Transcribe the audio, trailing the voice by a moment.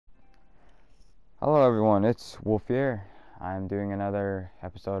Hello everyone, it's Wolf here. I'm doing another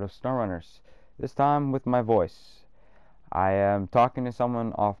episode of SnowRunners, this time with my voice. I am talking to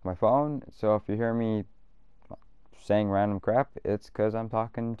someone off my phone, so if you hear me saying random crap, it's because I'm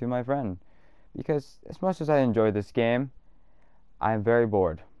talking to my friend. Because as much as I enjoy this game, I'm very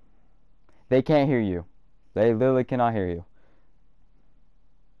bored. They can't hear you. They literally cannot hear you.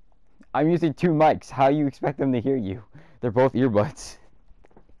 I'm using two mics. How do you expect them to hear you? They're both earbuds.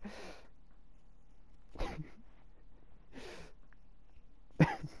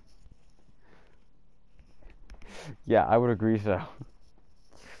 Yeah, I would agree so.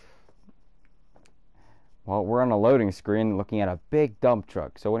 Well, we're on a loading screen looking at a big dump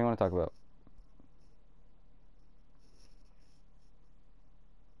truck. So what do you want to talk about?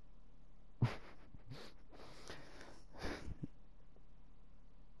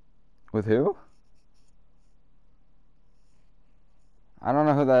 With who? I don't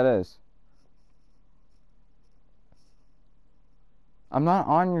know who that is. I'm not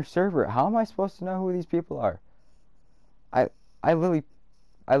on your server. How am I supposed to know who these people are? I I literally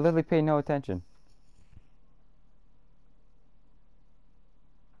I literally pay no attention.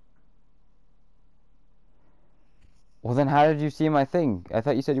 Well then how did you see my thing? I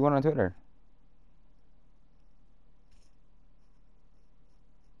thought you said you went on Twitter.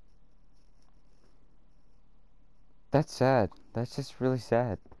 That's sad. That's just really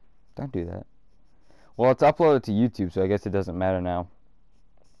sad. Don't do that. Well, it's uploaded to YouTube, so I guess it doesn't matter now.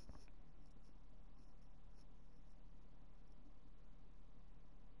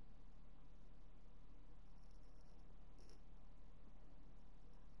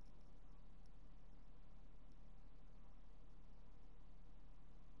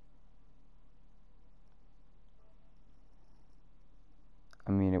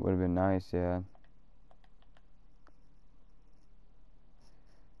 I mean, it would have been nice, yeah.